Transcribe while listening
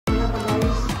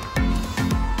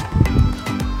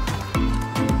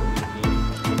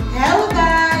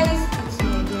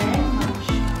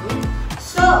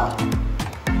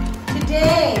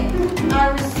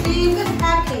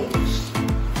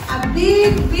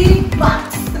big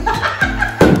box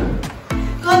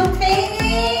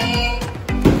containing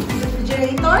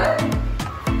refrigerator.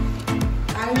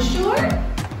 Are you sure?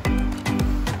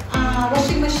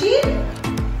 Washing machine.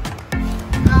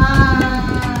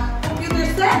 Computer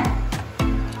set.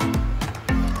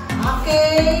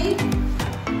 Okay.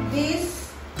 This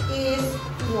is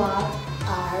what I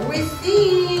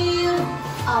received.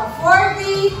 A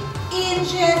 40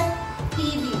 inches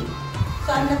TV. So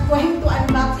I'm not going to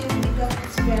unbox it because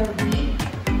it's very big.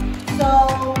 So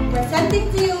presenting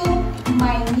to you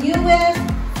my newest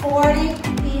 40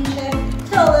 inches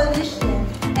television.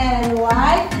 And I'd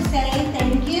like to say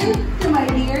thank you to my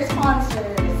dear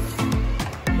sponsors.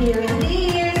 Here it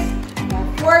is, the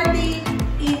 40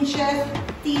 inches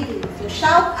TV. So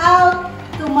shout out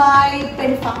to my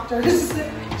benefactors.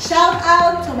 Shout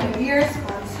out to my dear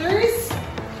sponsors.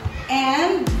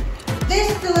 And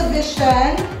this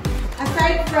television,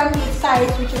 aside from its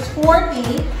size, which is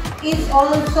 40, is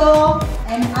also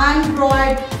an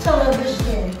Android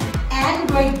television.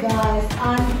 Android, guys,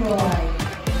 Android.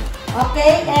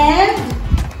 Okay, and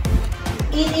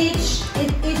it's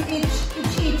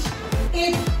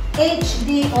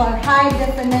HD or high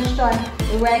definition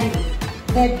ready.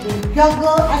 With the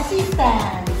Google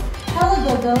Assistant. Hello,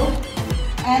 Google.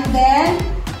 And then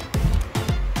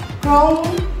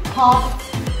Chromecast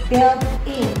built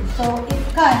in, so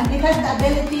it has the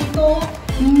ability to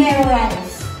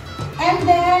memorize. And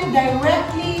then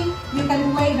directly, you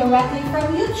can play directly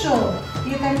from YouTube.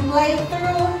 You can play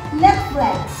through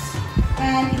Netflix,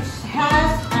 and it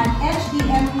has an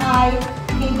HDMI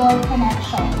cable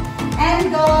connection.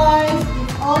 And guys,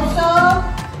 it's also